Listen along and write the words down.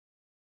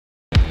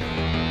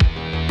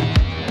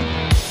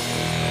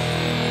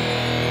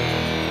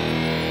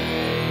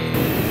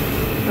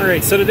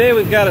Alright, so today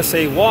we've got us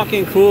a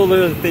walk-in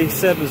cooler that they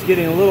said was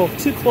getting a little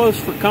too close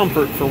for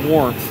comfort for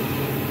warmth.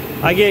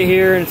 I get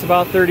here and it's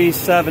about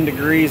 37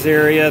 degrees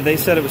area. They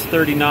said it was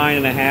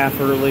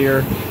 39.5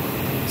 earlier.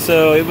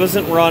 So it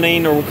wasn't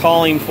running or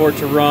calling for it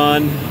to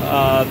run.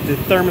 The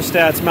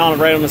thermostat's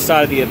mounted right on the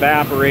side of the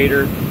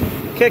evaporator.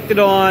 Kicked it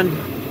on.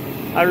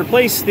 I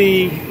replaced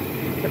the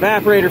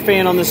evaporator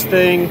fan on this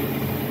thing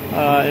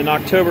in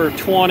October of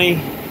 20,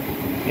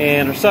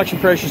 and our suction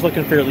pressure is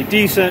looking fairly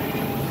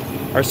decent.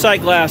 Our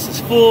sight glass is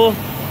full,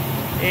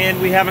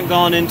 and we haven't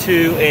gone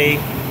into a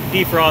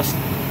defrost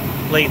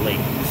lately.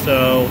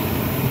 So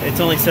it's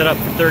only set up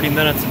for 30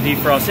 minutes of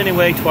defrost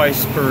anyway,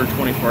 twice per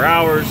 24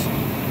 hours.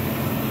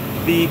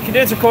 The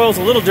condenser coil is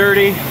a little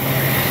dirty.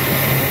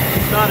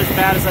 It's not as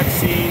bad as I've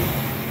seen,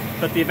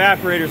 but the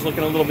evaporator is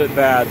looking a little bit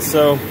bad.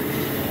 So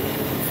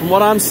from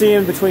what I'm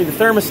seeing, between the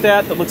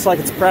thermostat that looks like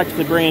it's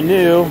practically brand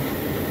new,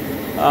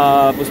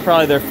 was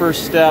probably their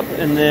first step,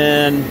 and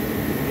then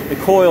the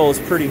coil is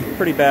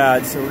pretty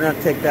bad. So we're going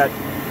to take that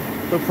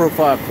low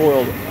profile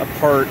coil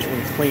apart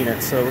and clean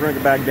it. So we're going to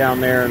go back down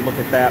there and look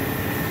at that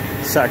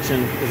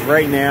section, because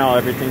right now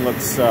everything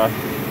looks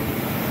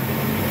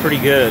pretty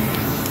good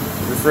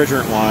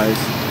refrigerant wise.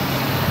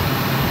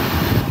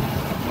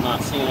 I'm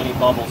not seeing any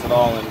bubbles at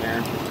all in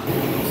there.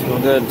 So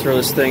we'll go ahead and throw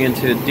this thing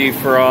into a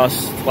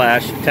defrost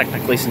flash.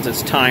 Technically, since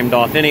it's timed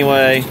off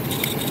anyway,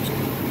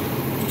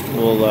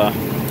 we'll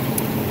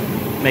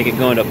make it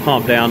go into a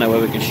pump down. That way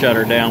we can shut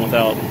her down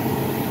without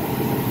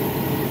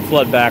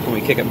flood back when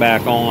we kick it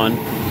back on.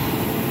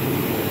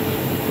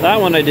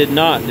 That one I did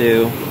not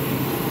do,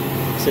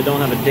 because I don't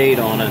have a date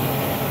on it.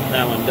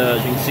 That one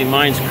does. You can see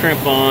mine's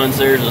crimp-ons.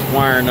 There's just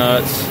wire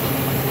nuts.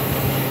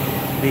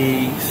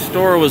 The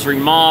store was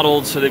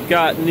remodeled, so they've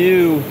got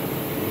new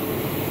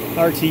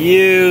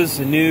RTUs,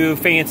 a new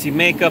fancy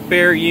makeup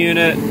air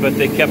unit, but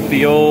they kept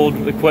the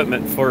old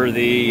equipment for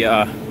the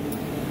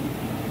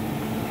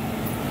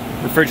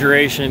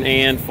refrigeration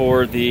and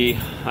for the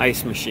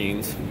ice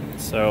machines.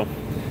 So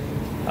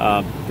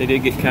they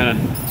did get kind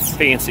of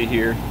fancy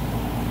here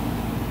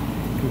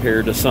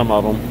compared to some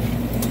of them.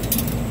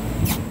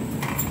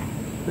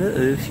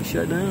 Uh-oh, she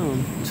shut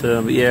down.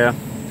 So, but yeah,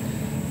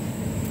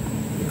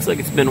 looks like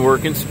it's been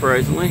working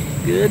surprisingly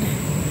good.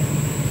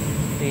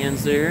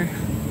 Fans there.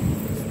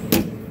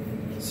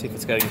 Let's see if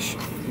it's got any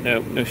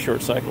no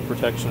short cycle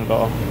protection at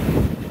all.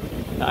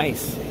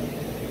 Nice.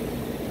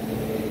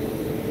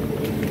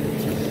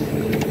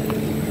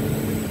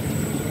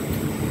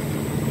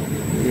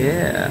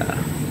 Yeah.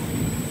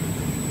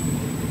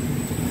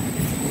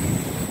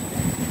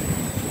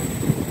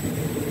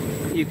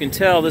 You can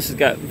tell this has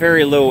got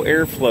very low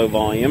airflow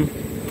volume.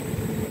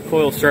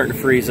 Coil's starting to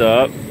freeze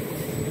up.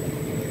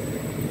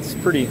 It's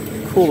pretty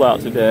cool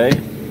out today. I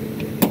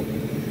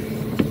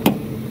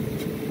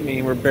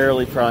mean, we're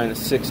barely probably in the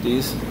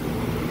 60s.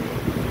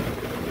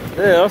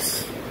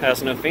 This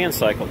has no fan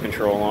cycle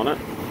control on it.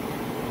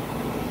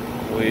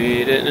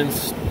 We didn't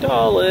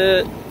install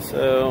it,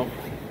 so...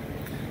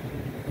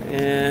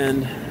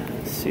 And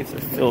let's see if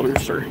the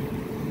filters are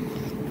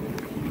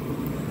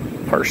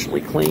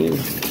partially clean.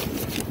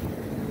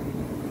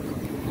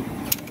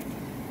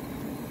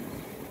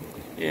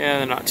 Yeah,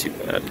 they're not too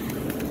bad.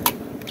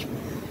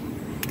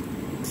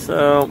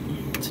 So,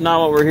 it's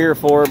not what we're here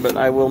for, but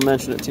I will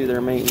mention it to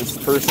their maintenance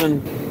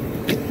person.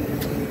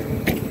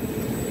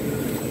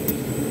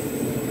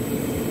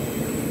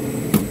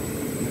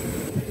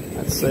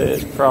 I'd say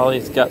it probably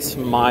has got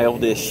some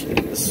mild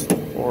issues,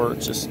 or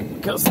just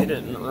because they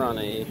didn't run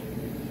a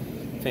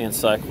fan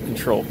cycle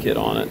control kit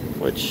on it,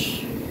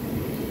 which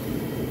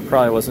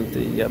probably wasn't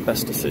the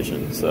best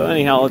decision. So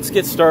anyhow, let's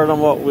get started on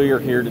what we are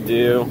here to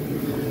do.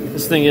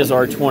 This thing is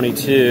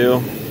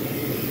R22.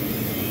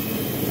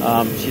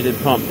 She did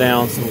pump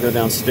down, so we'll go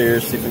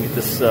downstairs, see if we can get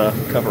this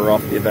cover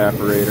off the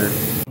evaporator.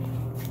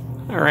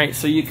 Alright,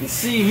 so you can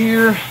see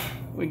here,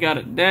 we got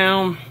it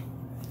down,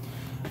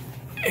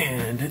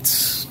 and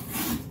it's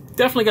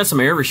definitely got some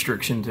air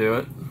restriction to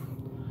it.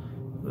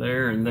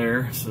 There and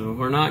there, so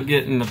we're not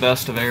getting the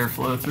best of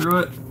airflow through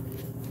it.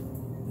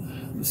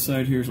 This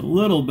side here is a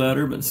little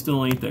better, but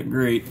still ain't that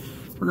great.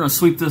 We're going to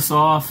sweep this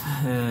off,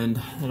 and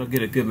it'll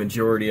get a good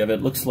majority of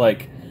it. Looks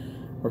like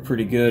we're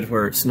pretty good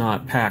where it's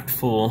not packed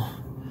full.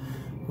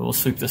 We'll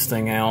sweep this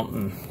thing out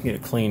and get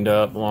it cleaned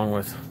up, along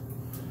with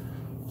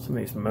some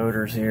of these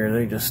motors here.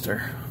 They just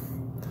are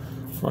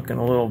looking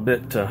a little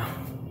bit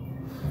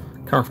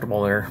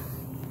comfortable there.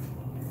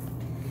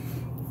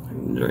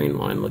 And the drain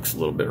line looks a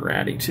little bit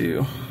ratty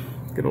too.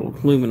 Good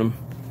old aluminum.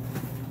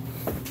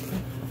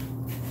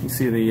 You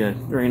see the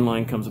drain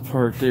line comes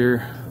apart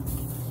there,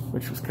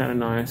 which was kind of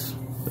nice.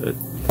 But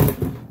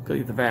go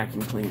get the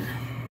vacuum cleaner.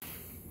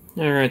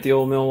 Alright, the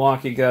old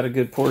Milwaukee got a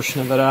good portion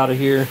of it out of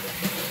here.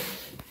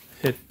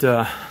 It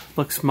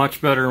looks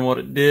much better than what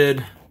it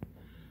did.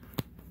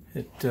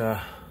 It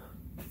got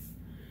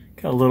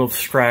a little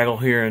straggle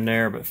here and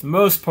there, but for the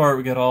most part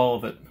we got all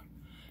of it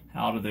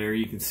out of there.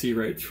 You can see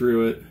right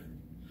through it.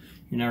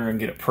 You're never going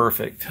to get it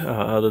perfect,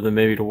 other than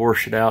maybe to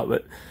wash it out,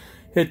 but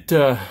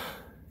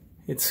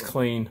it's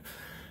clean.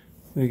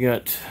 We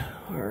got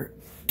our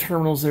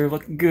terminals there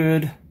looking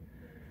good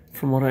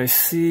from what I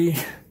see.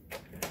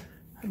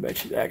 I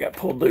bet you that got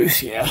pulled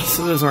loose, yeah.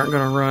 So those aren't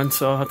gonna run,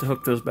 so I'll have to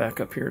hook those back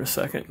up here in a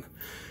second.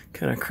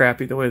 Kind of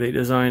crappy the way they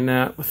designed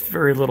that, with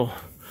very little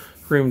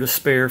room to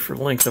spare for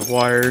length of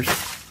wires.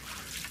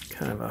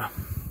 Kind of a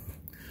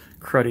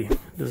cruddy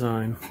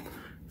design.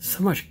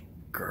 So much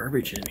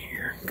garbage in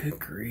here, good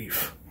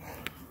grief.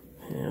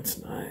 Yeah, it's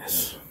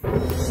nice. I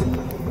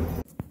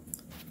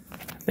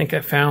think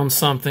I found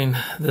something.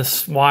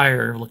 This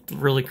wire looked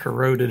really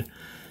corroded.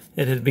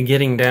 It had been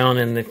getting down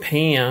in the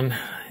pan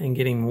and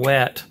getting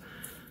wet.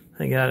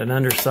 I got an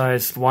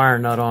undersized wire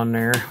nut on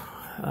there.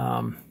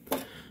 So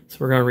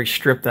we're going to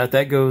restrip that.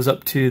 That goes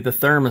up to the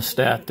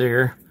thermostat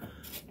there,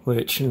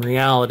 which in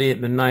reality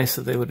it'd been nice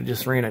if they would have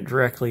just ran it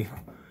directly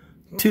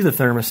to the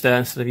thermostat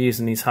instead of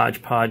using these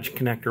hodgepodge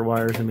connector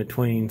wires in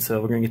between.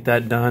 So we're going to get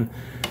that done.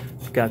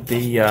 We've got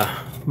the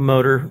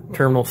motor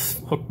terminals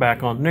hooked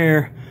back on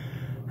there,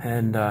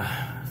 and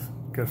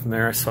go from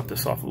there. I swept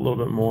this off a little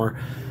bit more.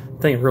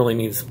 I think it really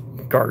needs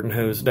garden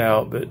hosed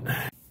out, but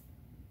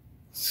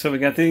so we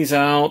got these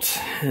out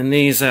and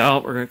these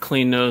out. We're going to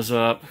clean those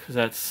up because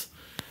that's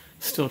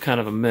still kind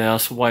of a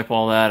mess. We'll wipe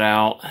all that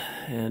out,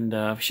 and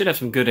we should have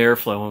some good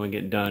airflow when we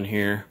get done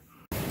here.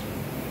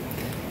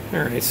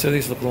 Alright, so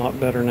these look a lot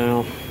better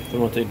now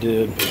than what they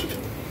did.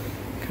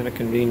 Kind of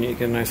convenient, you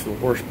get a nice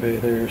little wash bay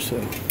there,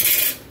 so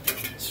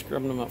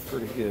scrubbing them up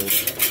pretty good.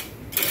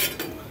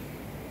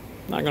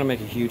 Not going to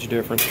make a huge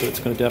difference, but it's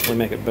going to definitely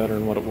make it better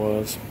than what it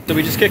was. So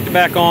we just kicked it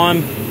back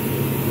on.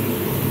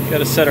 Got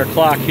to set our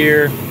clock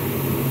here.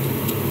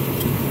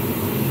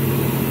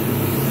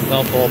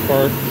 About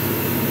ballpark.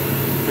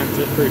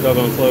 That's pretty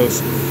doggone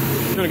close.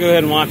 I'm going to go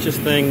ahead and watch this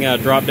thing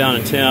drop down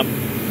in temp.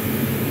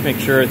 Make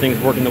sure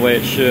everything's working the way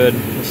it should.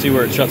 We'll see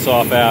where it shuts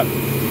off at.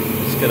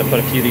 Just got to put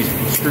a few of these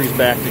screws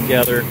back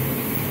together,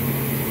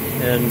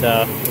 and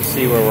we'll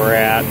see where we're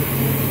at.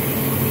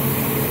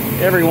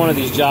 Every one of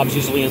these jobs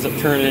usually ends up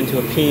turning into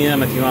a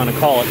PM, if you want to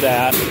call it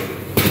that.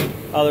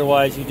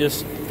 Otherwise, you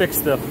just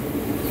fix the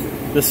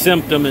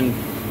symptom and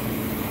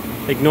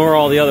ignore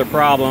all the other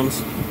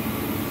problems.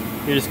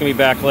 You're just going to be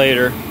back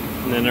later,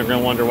 and then they're going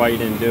to wonder why you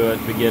didn't do it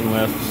to begin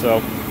with.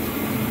 So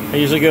I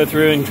usually go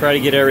through and try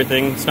to get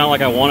everything. It's not like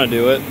I want to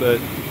do it,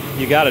 but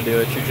you got to do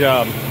it. It's your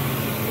job.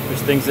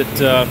 There's things that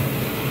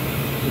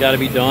got to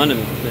be done, and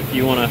if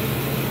you want to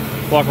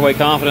walk away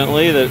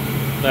confidently that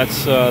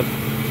that's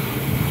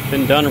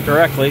been done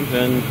correctly,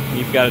 then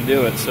you've got to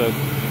do it. So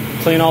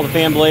clean all the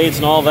fan blades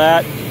and all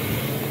that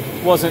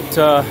wasn't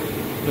the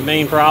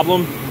main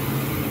problem.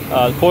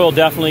 The coil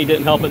definitely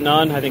didn't help it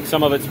none. I think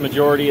some of its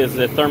majority is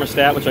the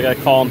thermostat, which I got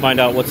to call and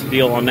find out what's the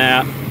deal on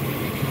that.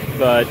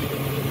 But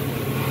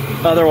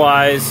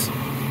otherwise,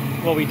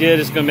 what we did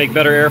is going to make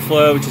better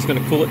airflow, which is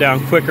going to cool it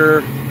down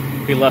quicker,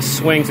 be less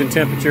swings in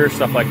temperature,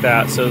 stuff like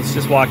that. So let's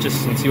just watch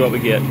this and see what we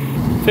get.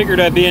 Figured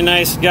I'd be a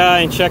nice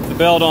guy and check the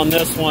belt on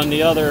this one.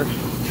 The other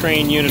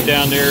train unit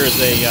down there is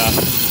a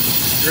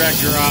direct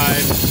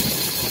drive.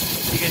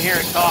 You can hear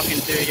it talking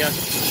to you.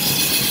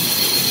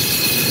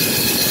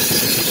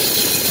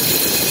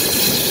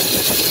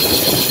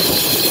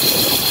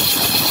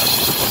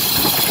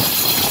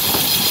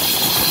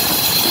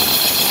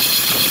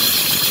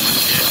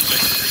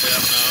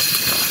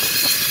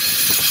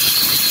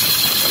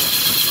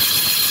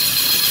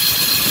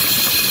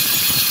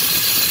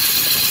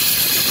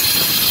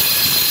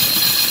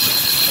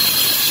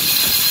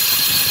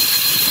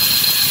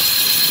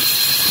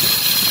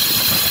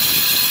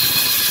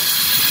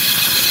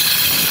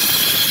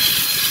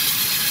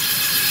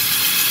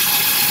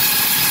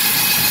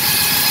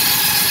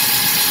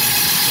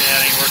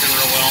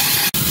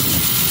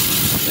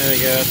 There we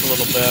go, that's a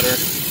little better.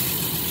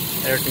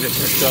 Air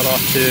conditioner shut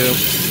off too.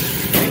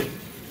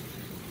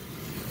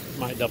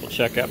 Might double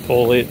check that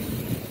pulley.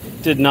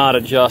 It did not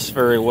adjust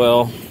very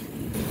well.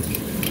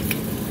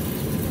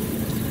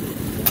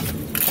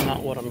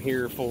 Not what I'm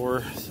here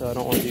for, so I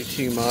don't want to do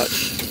too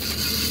much.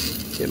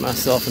 Get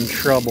myself in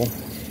trouble.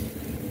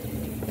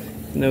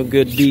 No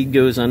good deed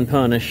goes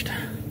unpunished.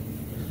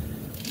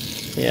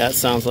 Yeah, it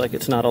sounds like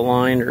it's not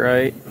aligned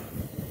right.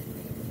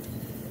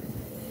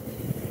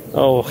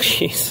 Oh,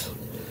 jeez.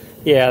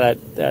 Yeah,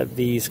 that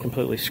V's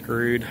completely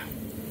screwed.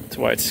 That's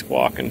why it's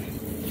squawking.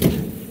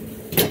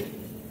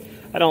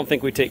 I don't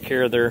think we take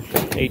care of their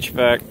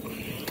HVAC,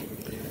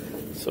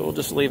 so we'll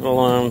just leave it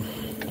alone.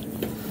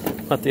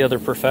 Let the other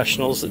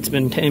professionals that's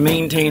been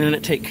maintaining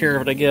it take care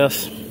of it, I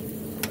guess.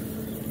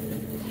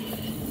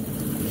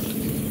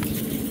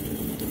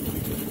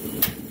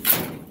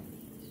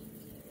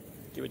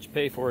 Get what you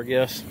pay for, I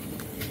guess.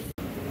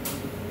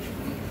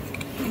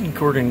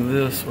 According to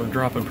this, we're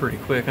dropping pretty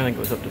quick. I think it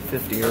was up to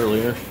 50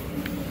 earlier.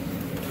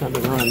 Not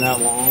been running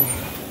that long.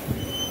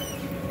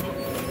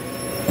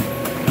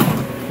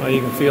 Oh,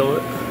 you can feel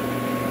it.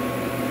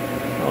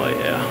 Oh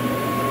yeah,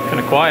 kind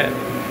of quiet.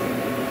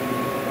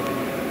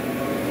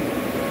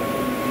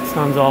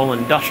 Sounds all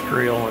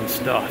industrial and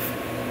stuff.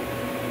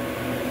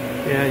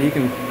 Yeah, you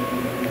can.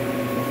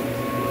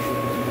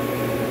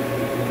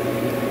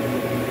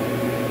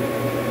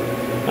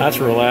 That's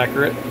real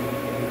accurate.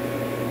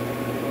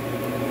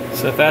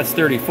 So if that's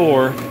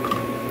 34,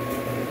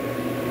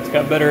 it's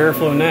got better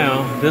airflow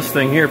now. This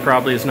thing here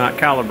probably is not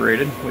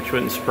calibrated, which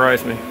wouldn't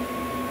surprise me.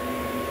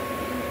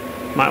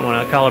 Might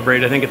want to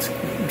calibrate. I think it's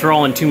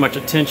drawing too much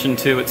attention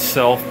to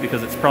itself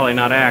because it's probably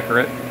not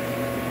accurate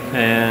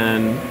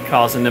and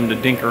causing them to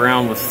dink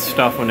around with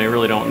stuff when they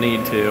really don't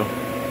need to.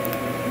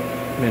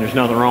 I mean, there's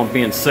nothing wrong with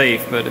being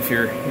safe, but if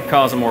you're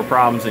causing more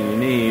problems than you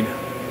need,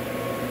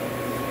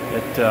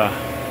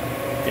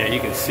 yeah, you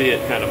can see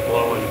it kind of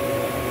blowing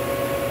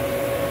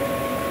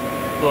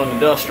the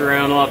dust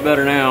around a lot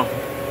better now.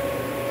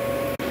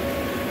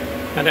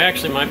 That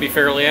actually might be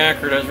fairly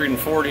accurate. I was reading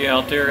 40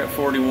 out there, at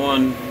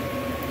 41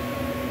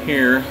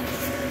 here.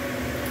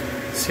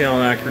 See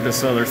how accurate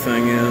this other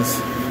thing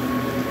is.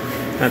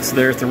 That's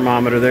their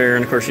thermometer there,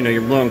 and of course, you know,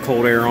 you're blowing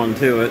cold air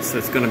onto it, so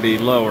it's going to be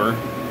lower.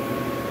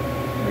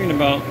 Reading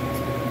about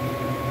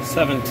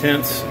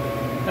 7/10.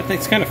 I think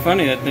it's kind of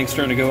funny that thing's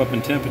starting to go up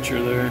in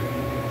temperature there.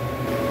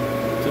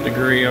 It's a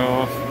degree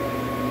off.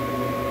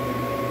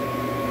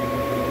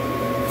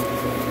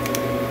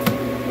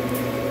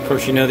 Of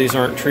course, you know these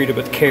aren't treated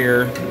with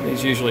care.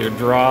 These usually are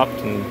dropped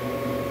and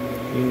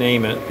you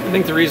name it. I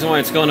think the reason why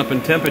it's going up in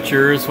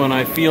temperature is when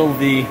I feel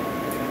the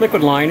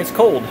liquid line, it's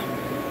cold.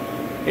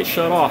 It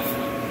shut off.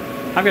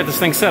 I've got this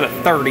thing set at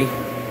 30.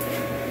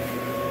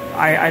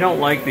 I don't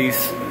like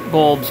these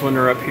bulbs when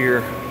they're up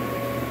here.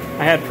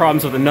 I had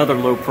problems with another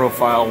low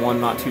profile one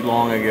not too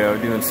long ago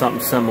doing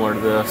something similar to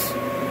this.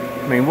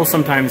 I mean, we'll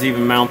sometimes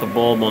even mount the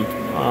bulb on,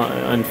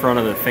 in front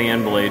of the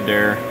fan blade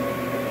there.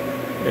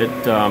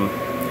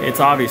 It's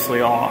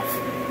obviously off.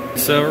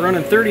 So we're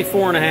running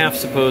 34.5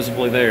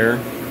 supposedly there.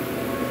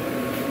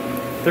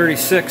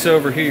 36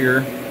 over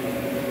here.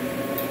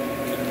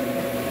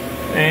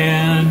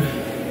 And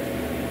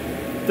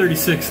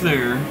 36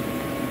 there.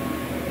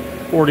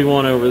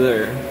 41 over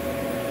there.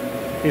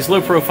 These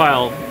low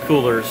profile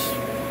coolers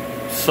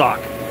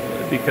suck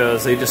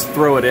because they just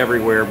throw it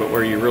everywhere but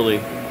where you really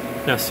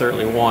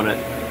necessarily want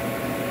it.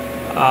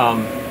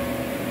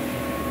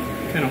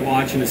 Kind of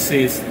watching to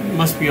see, it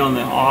must be on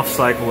the off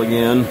cycle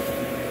again.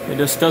 It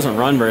just doesn't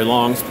run very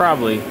long. It's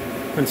probably,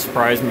 wouldn't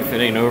surprise me if it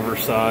ain't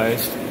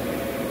oversized.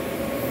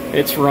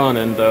 It's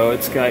running though,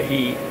 it's got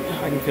heat.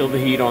 I can feel the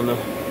heat on the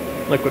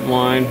liquid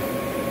line.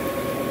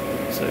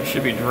 So it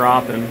should be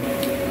dropping.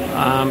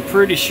 I'm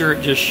pretty sure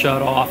it just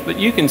shut off, but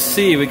you can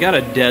see we got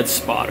a dead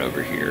spot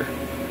over here.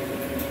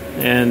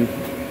 And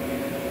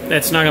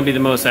that's not gonna be the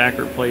most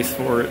accurate place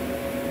for it.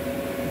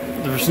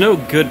 There's no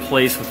good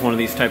place with one of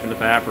these type of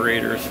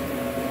evaporators.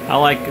 I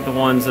like the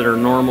ones that are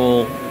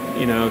normal,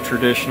 you know,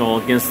 traditional,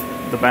 against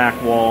the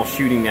back wall,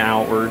 shooting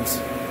outwards.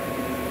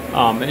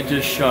 It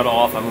just shut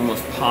off. I'm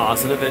almost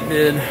positive it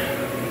did.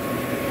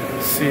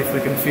 Let's see if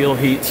we can feel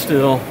heat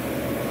still.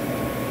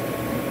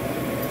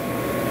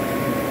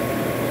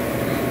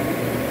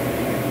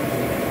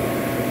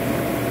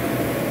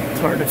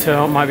 It's hard to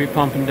tell. It might be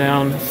pumping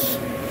down. It's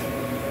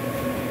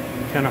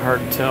kind of hard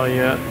to tell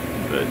yet.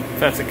 But if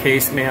that's the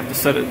case, we may have to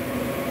set it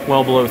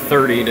well below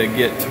 30 to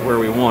get to where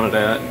we want it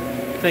at.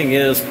 The thing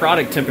is,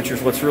 product temperature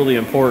is what's really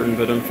important,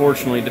 but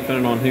unfortunately,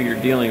 depending on who you're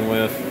dealing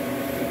with,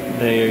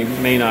 they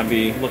may not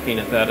be looking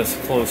at that as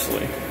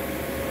closely.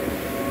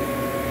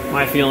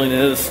 My feeling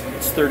is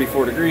it's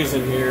 34 degrees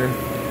in here.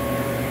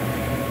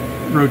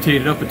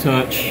 Rotate it up a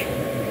touch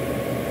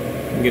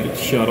and get it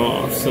to shut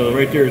off. So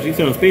right there, as you can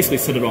tell, it's basically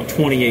set at about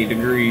 28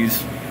 degrees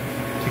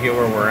to get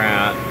where we're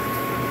at.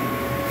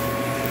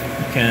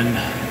 You can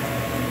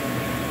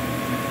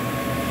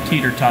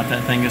teeter-tot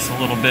that thing just a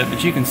little bit,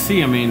 but you can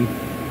see, I mean,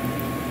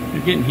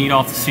 you're getting heat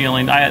off the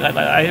ceiling.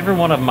 Every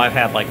one of them I've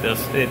had like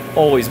this, it's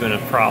always been a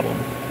problem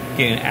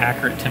getting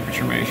accurate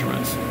temperature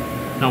measurements.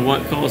 Now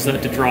what caused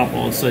that to drop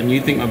all of a sudden?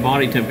 You'd think my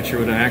body temperature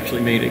would have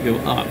actually made it go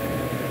up,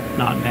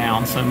 not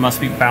down, so it must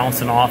be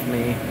bouncing off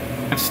me.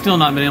 I've still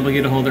not been able to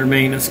get a hold of their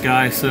maintenance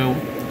guy, so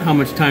how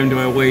much time do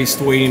I waste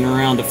waiting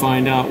around to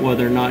find out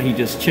whether or not he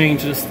just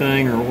changed this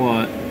thing or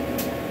what?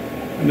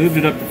 I moved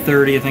it up to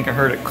 30, I think I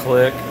heard it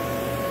click.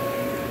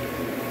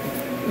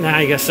 Now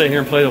you gotta sit here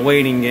and play the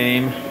waiting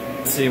game,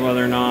 see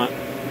whether or not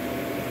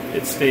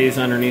it stays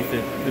underneath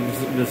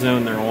the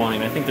zone they're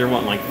wanting. I think they're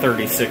wanting like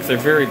 36. They're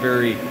very,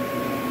 very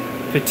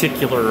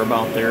particular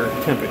about their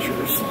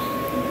temperatures.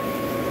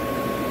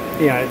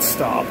 Yeah, it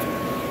stopped.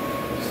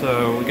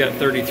 So we got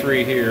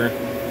 33 here.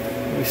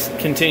 We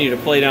continue to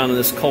play down in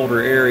this colder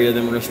area,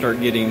 then we're gonna start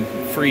getting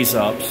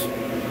freeze-ups.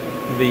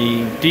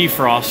 The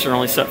defrosts are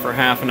only set for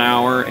half an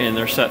hour, and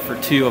they're set for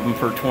 2 of them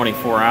per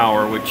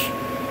 24-hour, which,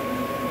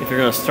 if you're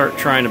going to start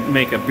trying to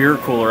make a beer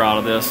cooler out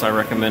of this, I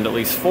recommend at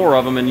least 4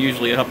 of them, and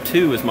usually up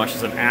to as much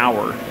as an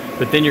hour.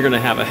 But then you're going to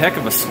have a heck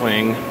of a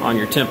swing on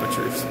your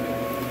temperatures.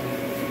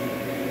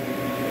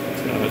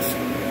 So it's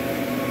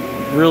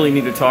really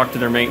need to talk to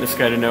their maintenance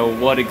guy to know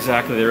what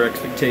exactly their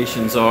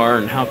expectations are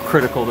and how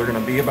critical they're going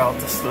to be about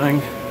this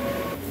thing.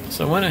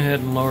 So I went ahead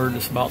and lowered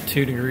this about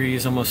 2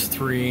 degrees, almost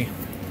 3.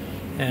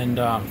 And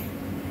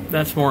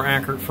that's more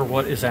accurate for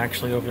what is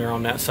actually over there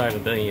on that side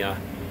of the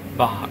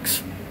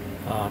box.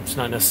 It's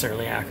not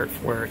necessarily accurate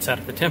for where it's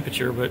at the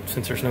temperature, but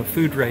since there's no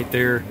food right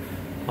there,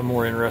 I'm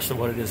more interested in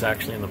what it is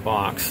actually in the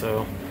box.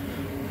 So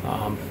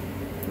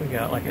we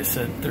got, like I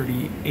said,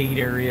 38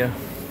 area,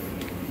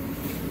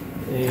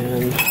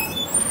 and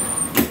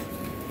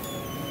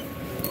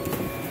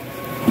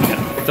we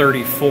got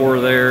 34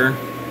 there.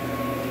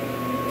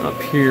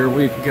 Up here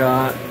we've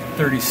got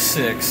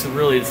 36, so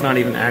really it's not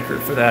even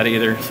accurate for that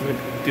either, so we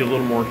do a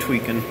little more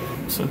tweaking.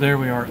 So there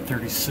we are at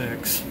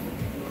 36.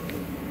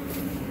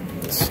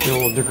 It's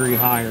still a degree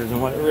higher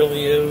than what it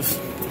really is.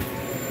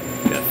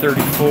 We got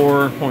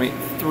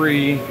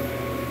 34.3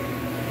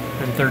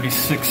 and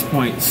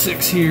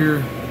 36.6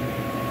 here.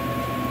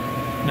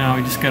 Now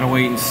we just gotta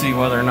wait and see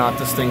whether or not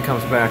this thing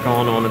comes back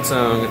on its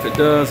own. If it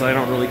does, I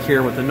don't really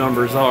care what the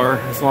numbers are,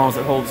 as long as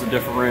it holds the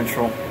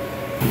differential.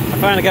 I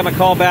finally got my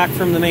call back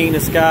from the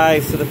maintenance guy.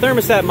 So the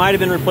thermostat might have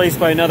been replaced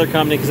by another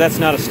company, because that's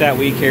not a stat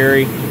we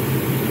carry.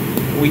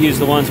 We use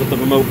the ones with the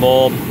remote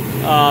bulb.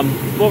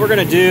 What we're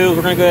going to do,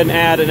 we're going to go ahead and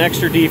add an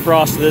extra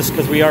defrost to this,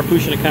 because we are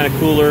pushing it kind of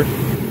cooler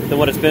than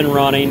what it's been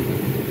running.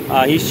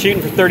 He's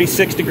shooting for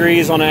 36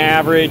 degrees on an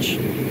average.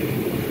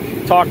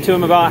 Talked to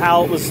him about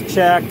how it was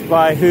checked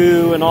by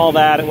who and all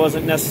that. It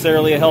wasn't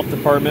necessarily a health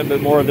department,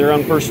 but more of their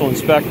own personal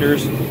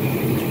inspectors.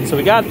 So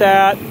we got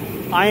that.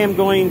 I am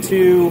going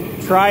to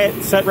try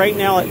it set right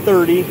now at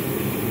 30.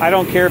 I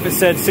don't care if it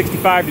said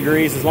 65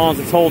 degrees, as long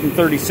as it's holding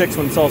 36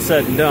 when it's all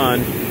said and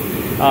done.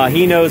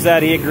 He knows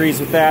that, he agrees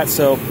with that.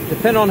 So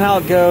depending on how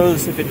it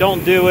goes, if it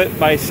don't do it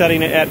by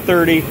setting it at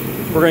 30,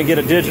 we're going to get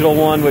a digital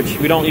one, which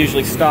we don't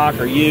usually stock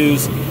or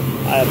use.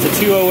 It's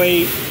a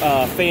 208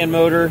 fan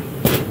motor.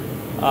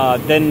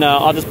 Then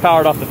I'll just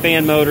power it off the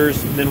fan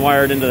motors, and then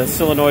wire it into the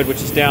solenoid,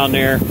 which is down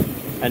there,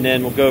 and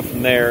then we'll go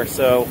from there.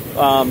 So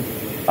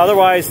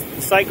otherwise,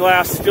 the sight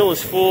glass still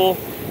is full,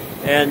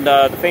 and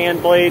the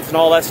fan blades and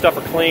all that stuff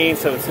are clean,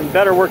 so it's in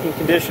better working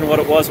condition than what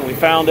it was when we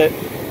found it.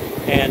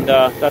 And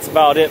that's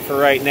about it for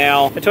right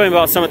now. I told him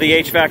about some of the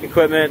HVAC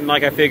equipment, and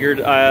like I figured,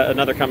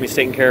 another company's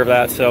taking care of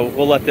that, so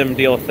we'll let them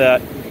deal with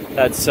that.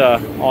 That's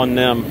on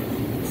them.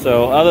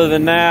 So other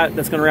than that,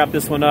 that's going to wrap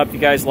this one up. If you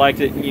guys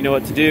liked it and you know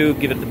what to do,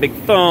 give it the big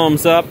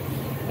thumbs up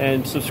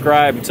and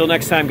subscribe. Until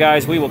next time,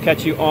 guys, we will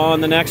catch you on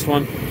the next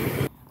one.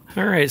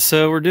 All right,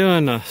 so we're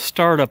doing a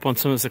startup on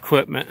some of this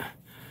equipment.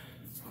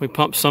 We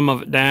pumped some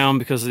of it down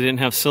because they didn't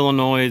have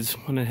solenoids.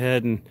 Went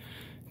ahead and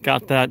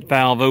got that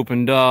valve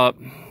opened up.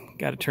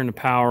 Got to turn the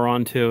power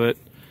onto it.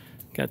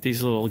 Got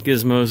these little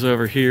gizmos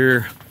over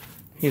here.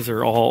 These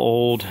are all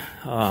old,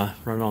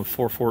 running on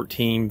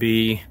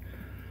 414B.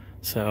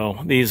 So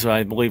these,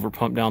 I believe, were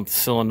pumped down with the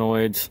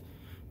solenoids.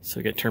 So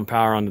we got to turn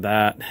power onto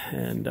that,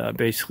 and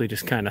basically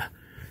just kind of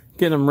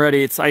get them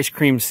ready. It's ice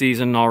cream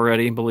season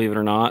already, believe it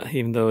or not,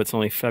 even though it's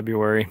only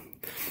February.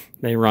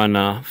 They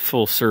run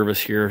full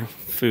service here,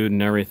 food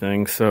and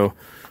everything. So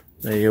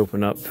they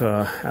open up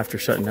after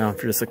shutting down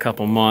for just a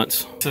couple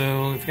months.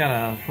 So we've got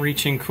a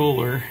reach-in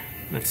cooler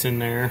that's in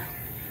there.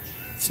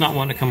 It's not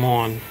wanting to come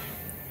on.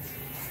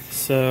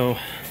 So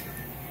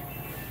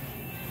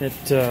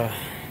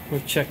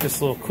we've checked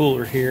this little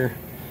cooler here.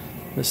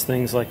 This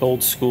thing's like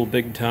old school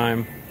big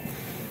time.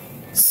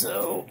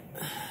 So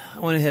I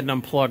went ahead and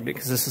unplugged it,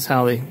 because this is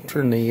how they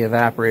turn the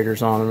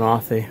evaporators on and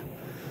off. They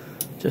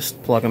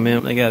just plug them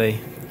in. They got a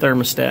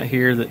thermostat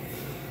here that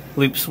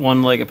loops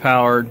one leg of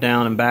power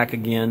down and back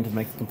again to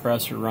make the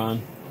compressor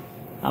run.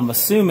 I'm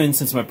assuming,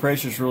 since my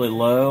pressure's really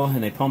low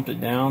and they pumped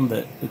it down,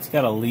 that it's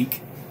got a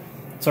leak.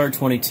 It's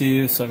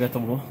R22, so I've got the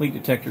leak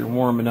detector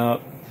warming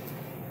up.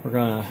 We're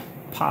gonna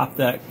pop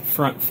that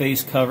front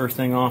face cover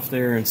thing off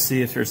there and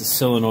see if there's a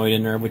solenoid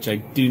in there, which I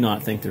do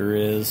not think there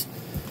is.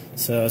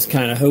 So I was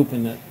kind of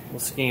hoping that we'll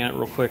scan it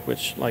real quick,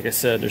 which, like I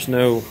said, there's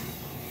no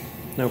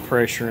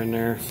pressure in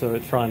there, so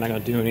it's probably not going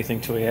to do anything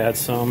until we add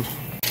some.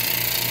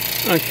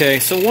 Okay,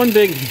 so one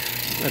big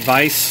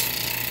advice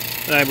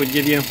that I would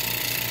give you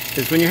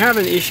is when you're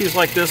having issues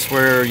like this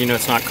where, you know,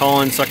 it's not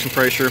calling suction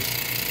pressure,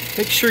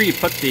 make sure you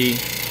put the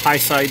high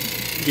side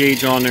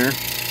gauge on there.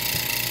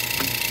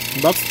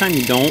 About the time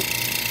you don't,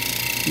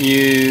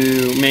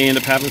 you may end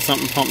up having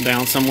something pumped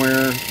down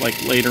somewhere,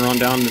 like later on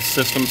down the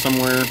system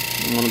somewhere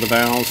in one of the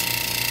valves.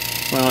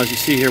 Well, as you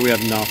see here, we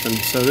have nothing.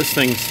 So this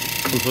thing's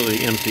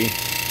completely empty.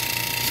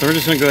 So we're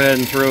just going to go ahead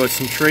and throw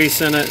some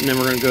trace in it, and then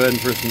we're going to go ahead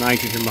and throw some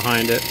nitrogen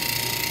behind it.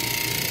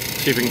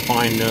 See if we can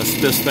find this.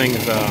 This thing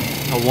is a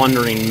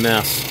wandering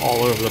mess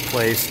all over the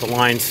place. The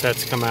line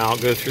sets come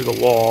out, go through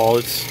the wall.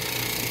 It's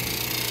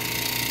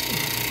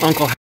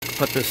Uncle Hvacr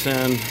put this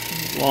in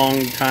a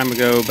long time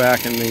ago,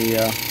 back in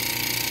the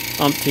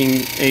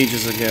umpteen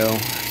ages ago.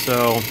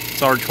 So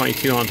it's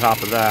R22 on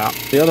top of that.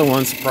 The other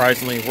one,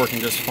 surprisingly, working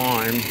just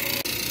fine.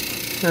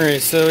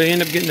 Alright, so we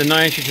end up getting the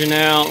nitrogen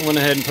out. Went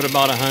ahead and put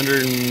about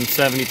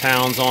 170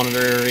 pounds on it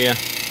area.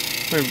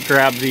 We're gonna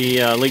grab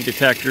the leak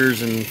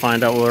detectors and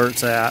find out where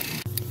it's at.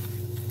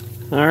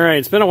 Alright,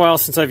 it's been a while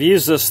since I've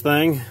used this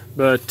thing,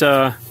 but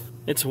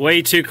it's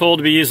way too cold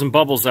to be using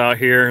bubbles out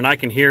here, and I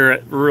can hear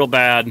it real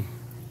bad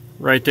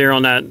right there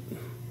on that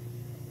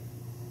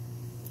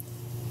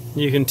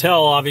You can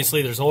tell,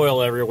 obviously, there's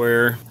oil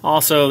everywhere.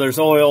 Also, there's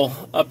oil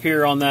up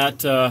here on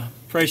that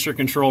pressure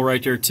control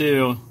right there,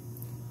 too.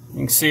 You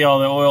can see all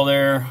the oil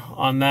there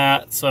on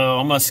that. So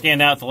I'm going to scan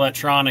out the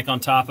electronic on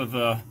top of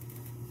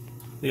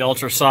the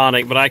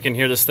ultrasonic, but I can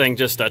hear this thing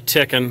just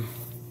ticking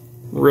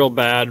real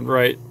bad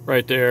right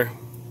there.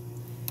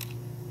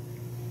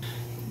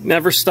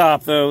 Never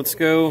stop, though. Let's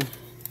go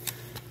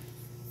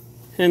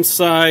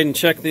inside and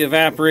check the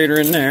evaporator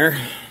in there.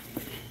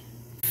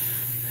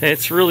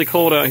 It's really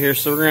cold out here,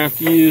 so we're going to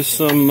have to use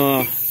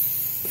some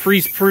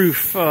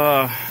freeze-proof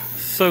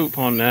soap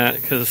on that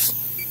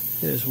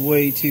because it is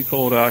way too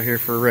cold out here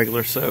for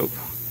regular soap.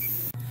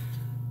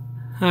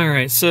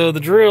 Alright, so the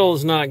drill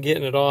is not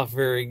getting it off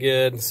very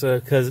good,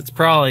 so because it's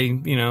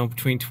probably, you know,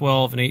 between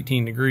 12 and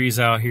 18 degrees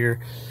out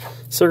here.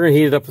 So we're going to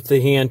heat it up with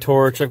the hand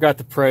torch. I've got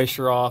the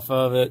pressure off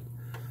of it.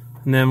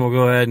 And then we'll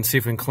go ahead and see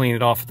if we can clean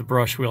it off with the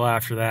brush wheel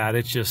after that.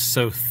 It's just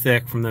so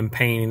thick from them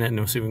painting it, and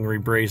we'll see if we can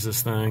rebraze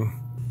this thing.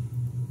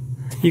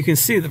 You can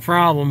see the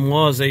problem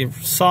was they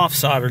soft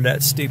soldered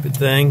that stupid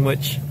thing,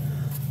 which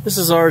this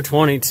is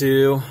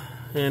R22,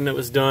 and it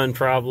was done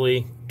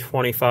probably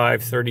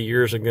 25, 30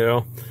 years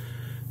ago.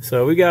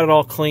 So we got it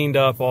all cleaned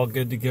up, all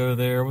good to go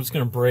there. We're just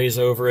going to braze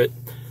over it.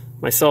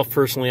 Myself,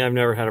 personally, I've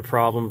never had a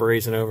problem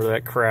brazing over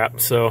that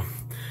crap. So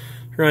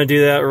we're going to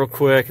do that real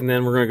quick, and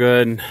then we're going to go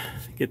ahead and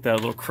get that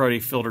little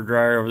cruddy filter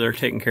dryer over there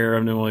taken care of,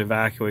 and then we'll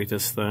evacuate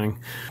this thing.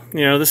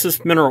 You know, this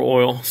is mineral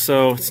oil,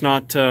 so it's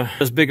not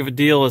as big of a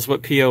deal as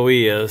what POE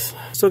is.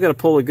 Still got to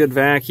pull a good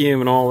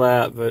vacuum and all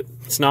that, but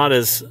it's not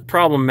as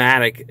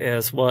problematic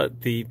as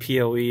what the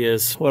POE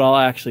is. What I'll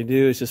actually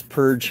do is just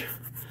purge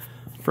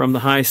from the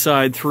high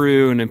side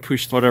through and then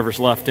push whatever's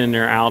left in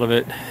there out of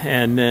it,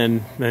 and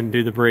then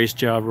do the braze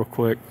job real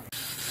quick.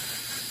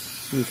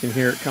 You can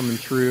hear it coming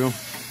through.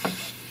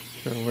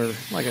 So we're,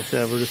 like I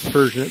said, we're just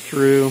purging it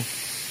through.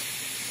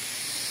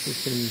 You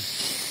can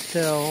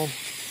tell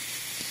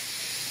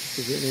if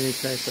you're getting any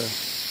type of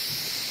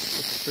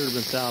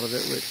disturbance out of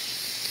it,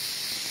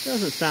 which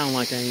doesn't sound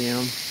like I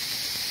am.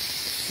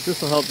 But this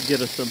will help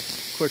get us some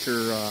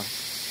quicker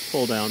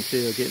pull down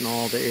too, getting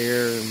all the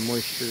air and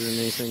moisture and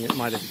anything that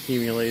might have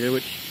accumulated,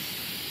 which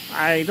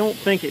I don't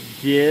think it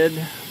did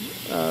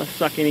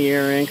suck any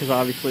air in, because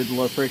obviously the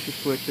low pressure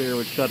switch there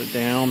would shut it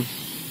down.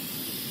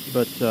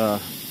 But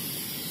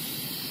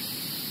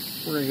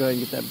we're going to go ahead and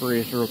get that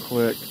braze real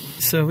quick.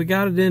 So we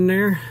got it in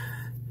there.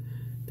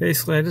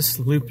 Basically, I just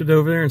looped it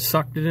over there and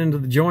sucked it into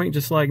the joint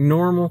just like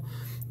normal.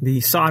 The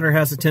solder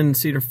has a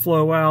tendency to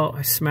flow out.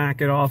 I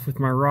smack it off with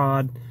my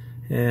rod,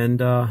 and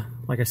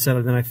like I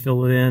said, then I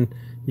fill it in.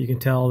 You can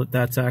tell that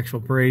that's actual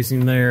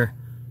brazing there,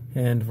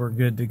 and we're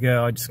good to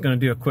go. I'm just going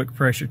to do a quick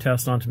pressure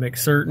test on it to make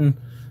certain.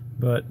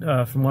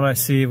 But from what I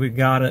see, we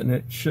got it, and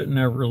it shouldn't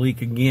ever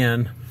leak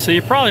again. So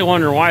you probably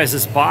wonder, why is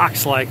this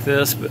box like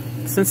this? But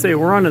since they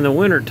run in the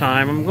winter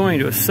time, I'm going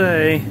to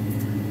say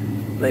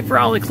they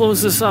probably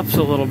close this up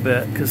a little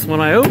bit, because when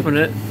I open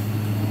it,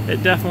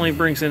 it definitely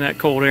brings in that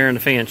cold air and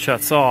the fan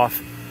shuts off,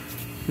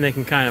 and they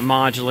can kind of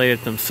modulate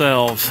it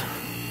themselves.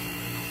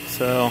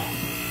 So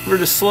we're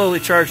just slowly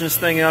charging this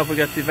thing up. We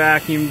got the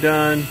vacuum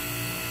done,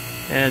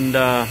 and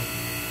I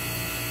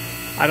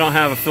don't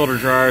have a filter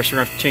dryer, so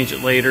we're going to have to change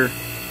it later.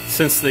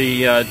 Since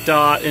the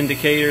dot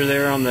indicator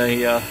there on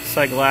the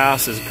side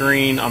glass is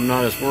green, I'm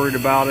not as worried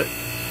about it.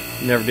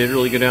 Never did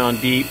really go down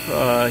deep,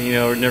 you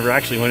know, it never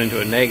actually went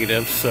into a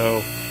negative,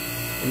 so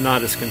I'm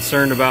not as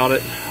concerned about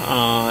it.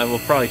 I will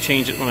probably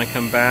change it when I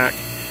come back,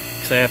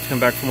 because I have to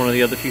come back from one of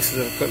the other pieces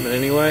of equipment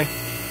anyway,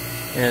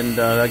 and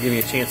that'll give me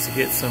a chance to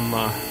get some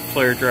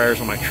flare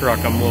dryers on my truck.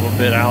 I'm a little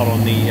bit out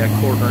on the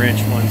 1/4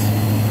 inch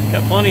ones.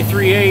 Got plenty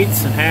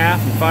 3/8 and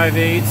half and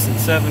 5/8 and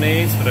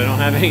 7/8, but I don't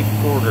have any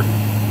 1/4.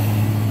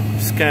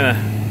 Just kind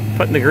of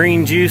putting the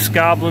green juice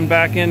goblin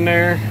back in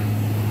there.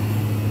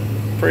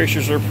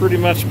 Pressures are pretty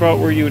much about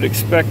where you would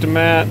expect them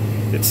at.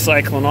 It's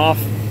cycling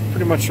off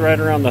pretty much right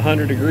around the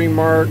 100-degree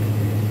mark,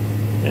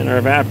 and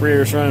our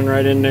evaporator's running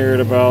right in there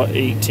at about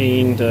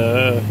 18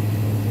 to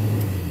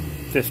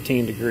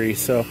 15 degrees.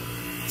 So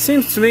it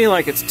seems to me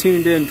like it's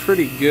tuned in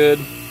pretty good.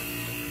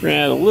 We're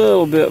gonna add a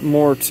little bit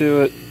more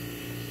to it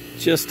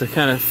just to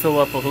kind of fill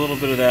up a little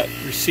bit of that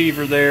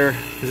receiver there,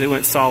 because it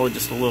went solid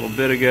just a little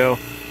bit ago.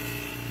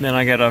 Then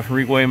I gotta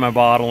reweigh my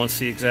bottle and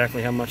see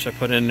exactly how much I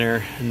put in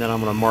there, and then I'm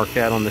gonna mark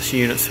that on this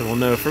unit so we'll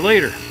know for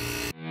later.